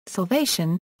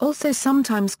Solvation, also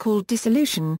sometimes called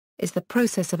dissolution, is the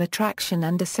process of attraction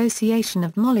and association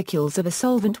of molecules of a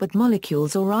solvent with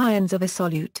molecules or ions of a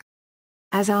solute.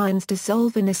 As ions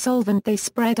dissolve in a solvent, they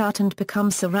spread out and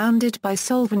become surrounded by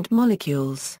solvent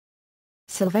molecules.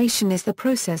 Solvation is the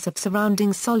process of surrounding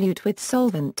solute with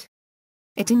solvent.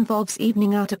 It involves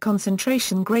evening out a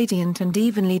concentration gradient and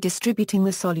evenly distributing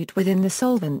the solute within the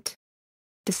solvent.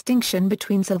 Distinction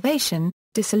between solvation,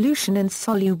 dissolution and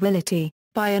solubility.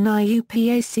 By an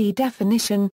IUPAC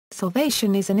definition,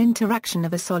 solvation is an interaction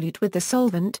of a solute with the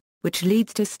solvent, which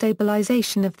leads to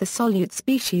stabilization of the solute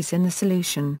species in the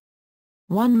solution.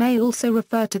 One may also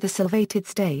refer to the solvated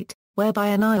state, whereby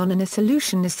an ion in a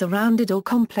solution is surrounded or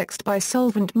complexed by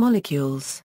solvent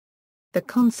molecules. The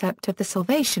concept of the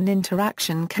solvation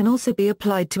interaction can also be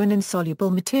applied to an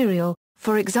insoluble material,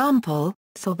 for example,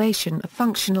 solvation of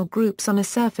functional groups on a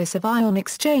surface of ion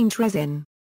exchange resin.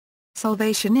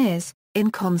 Solvation is, in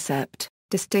concept,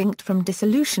 distinct from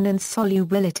dissolution and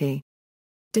solubility.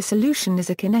 Dissolution is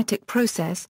a kinetic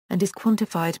process, and is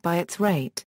quantified by its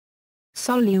rate.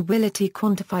 Solubility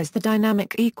quantifies the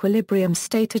dynamic equilibrium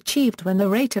state achieved when the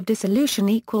rate of dissolution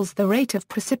equals the rate of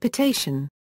precipitation.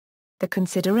 The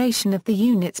consideration of the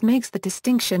units makes the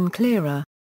distinction clearer.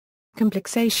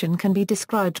 Complexation can be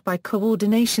described by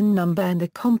coordination number and the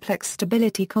complex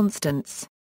stability constants.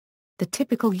 The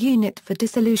typical unit for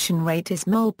dissolution rate is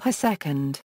mole per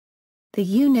second. The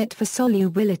unit for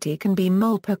solubility can be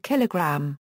mole per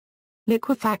kilogram.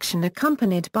 Liquefaction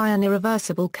accompanied by an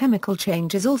irreversible chemical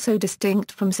change is also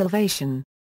distinct from solvation.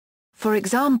 For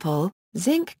example,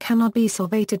 zinc cannot be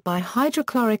solvated by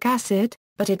hydrochloric acid,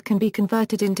 but it can be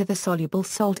converted into the soluble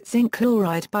salt zinc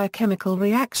chloride by a chemical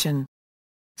reaction.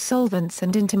 Solvents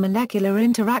and intermolecular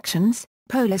interactions.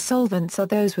 Polar solvents are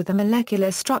those with a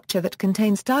molecular structure that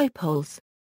contains dipoles.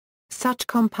 Such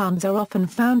compounds are often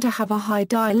found to have a high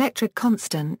dielectric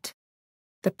constant.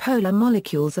 The polar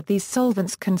molecules of these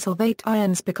solvents can solvate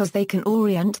ions because they can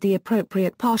orient the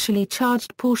appropriate partially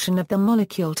charged portion of the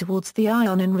molecule towards the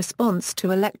ion in response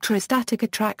to electrostatic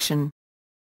attraction.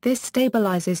 This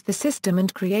stabilizes the system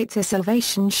and creates a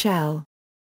solvation shell.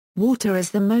 Water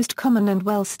is the most common and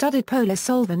well-studied polar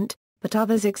solvent, but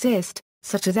others exist,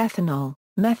 such as ethanol,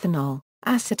 methanol,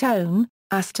 acetone,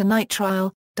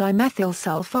 acetonitrile, dimethyl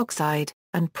sulfoxide,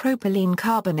 and propylene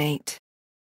carbonate.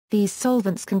 These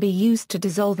solvents can be used to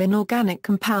dissolve inorganic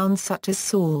compounds such as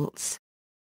salts.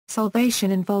 Solvation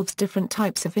involves different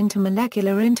types of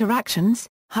intermolecular interactions,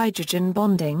 hydrogen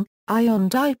bonding, ion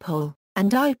dipole,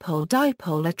 and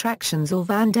dipole-dipole attractions or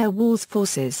van der Waals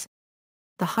forces.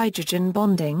 The hydrogen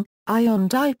bonding, ion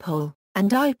dipole, and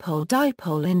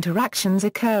dipole-dipole interactions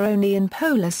occur only in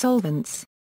polar solvents.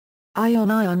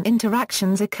 Ion-ion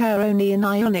interactions occur only in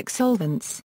ionic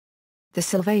solvents. The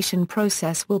solvation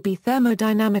process will be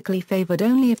thermodynamically favored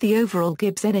only if the overall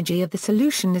Gibbs energy of the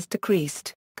solution is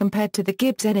decreased, compared to the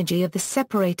Gibbs energy of the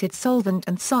separated solvent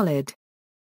and solid.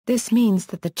 This means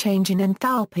that the change in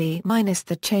enthalpy minus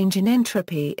the change in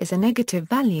entropy is a negative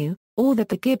value, or that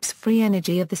the Gibbs free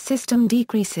energy of the system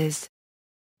decreases.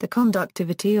 The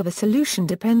conductivity of a solution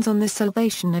depends on the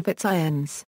solvation of its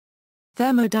ions.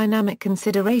 Thermodynamic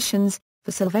considerations.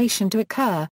 For solvation to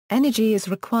occur, energy is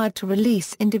required to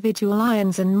release individual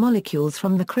ions and molecules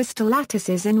from the crystal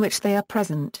lattices in which they are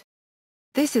present.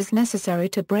 This is necessary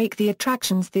to break the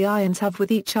attractions the ions have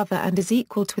with each other and is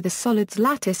equal to the solid's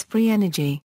lattice free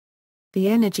energy. The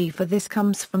energy for this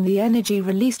comes from the energy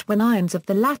released when ions of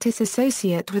the lattice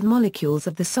associate with molecules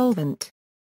of the solvent.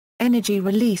 Energy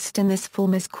released in this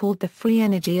form is called the free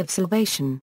energy of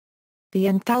solvation. The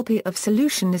enthalpy of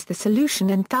solution is the solution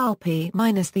enthalpy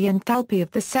minus the enthalpy of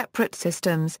the separate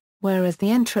systems, whereas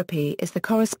the entropy is the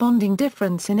corresponding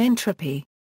difference in entropy.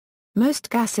 Most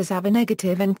gases have a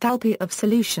negative enthalpy of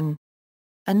solution.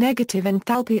 A negative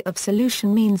enthalpy of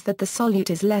solution means that the solute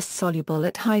is less soluble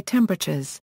at high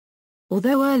temperatures.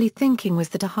 Although early thinking was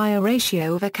that a higher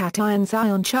ratio of a cation's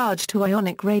ion charge to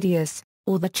ionic radius,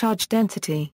 or the charge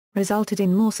density, resulted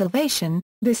in more solvation,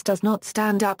 this does not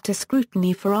stand up to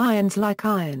scrutiny for ions like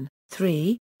iron,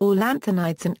 3, or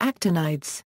lanthanides and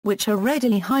actinides, which are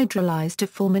readily hydrolyzed to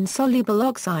form insoluble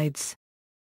oxides.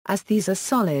 As these are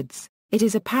solids, it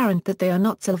is apparent that they are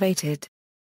not solvated.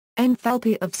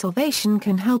 Enthalpy of solvation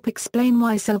can help explain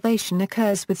why solvation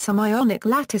occurs with some ionic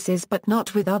lattices but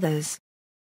not with others.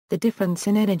 The difference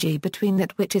in energy between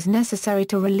that which is necessary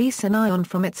to release an ion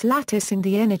from its lattice and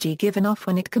the energy given off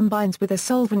when it combines with a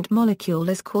solvent molecule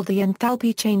is called the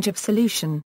enthalpy change of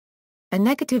solution. A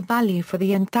negative value for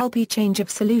the enthalpy change of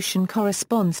solution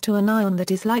corresponds to an ion that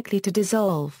is likely to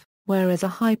dissolve, whereas a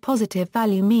high positive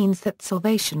value means that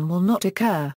solvation will not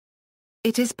occur.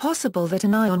 It is possible that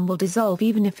an ion will dissolve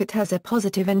even if it has a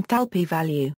positive enthalpy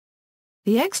value.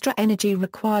 The extra energy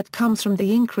required comes from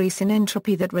the increase in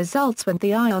entropy that results when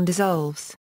the ion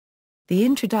dissolves. The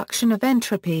introduction of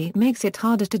entropy makes it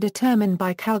harder to determine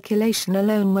by calculation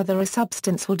alone whether a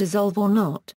substance will dissolve or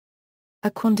not. A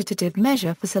quantitative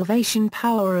measure for solvation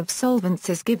power of solvents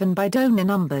is given by donor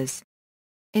numbers.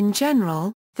 In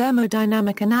general,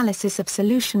 thermodynamic analysis of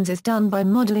solutions is done by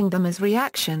modeling them as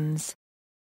reactions.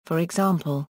 For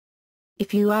example,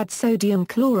 if you add sodium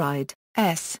chloride,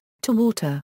 S, to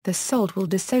water, the salt will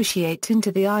dissociate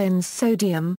into the ions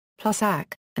sodium, plus Ac,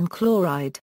 and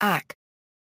chloride, Ac.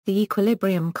 The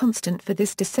equilibrium constant for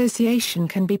this dissociation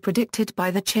can be predicted by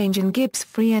the change in Gibbs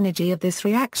free energy of this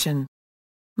reaction.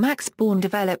 Max Born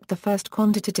developed the first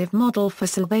quantitative model for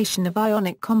solvation of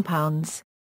ionic compounds.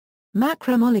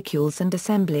 Macromolecules and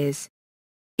assemblies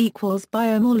equals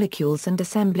biomolecules and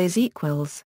assemblies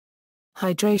equals.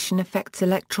 Hydration affects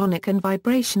electronic and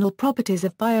vibrational properties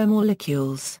of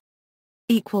biomolecules.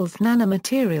 Equals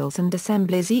nanomaterials and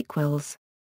assemblies equals.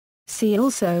 See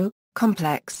also,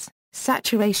 complex,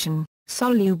 saturation,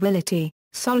 solubility,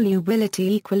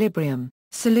 solubility equilibrium,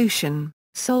 solution,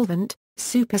 solvent,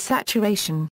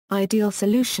 supersaturation, ideal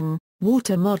solution,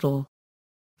 water model.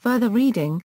 Further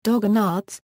reading,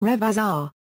 Dogenards,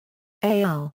 Revazar.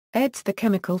 A.L., eds. The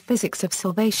Chemical Physics of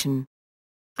Solvation.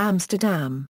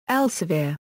 Amsterdam,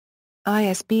 Elsevier.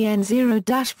 ISBN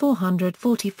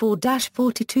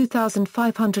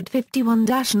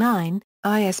 0-444-42551-9,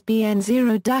 ISBN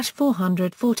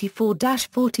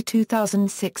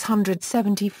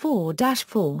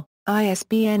 0-444-42674-4,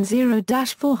 ISBN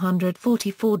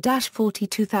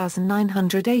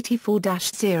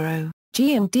 0-444-42984-0,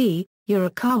 GMD,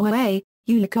 Urakawa A,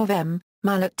 Ulikov M,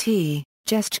 Malak T,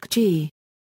 Jestk G.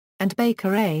 and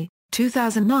Baker A,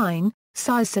 2009,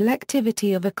 Size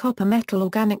selectivity of a copper-metal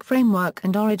organic framework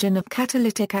and origin of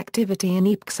catalytic activity in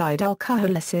epoxide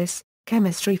alcoholysis,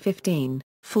 Chemistry 15,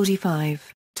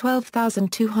 45,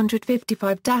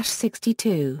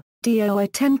 12255-62, DOI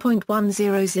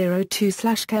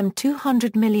 10.1002/Chem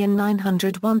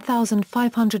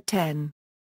 200,901,510.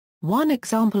 One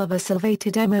example of a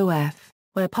solvated MOF,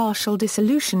 where partial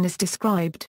dissolution is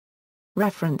described.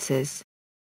 References.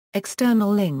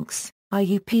 External links,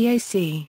 IUPAC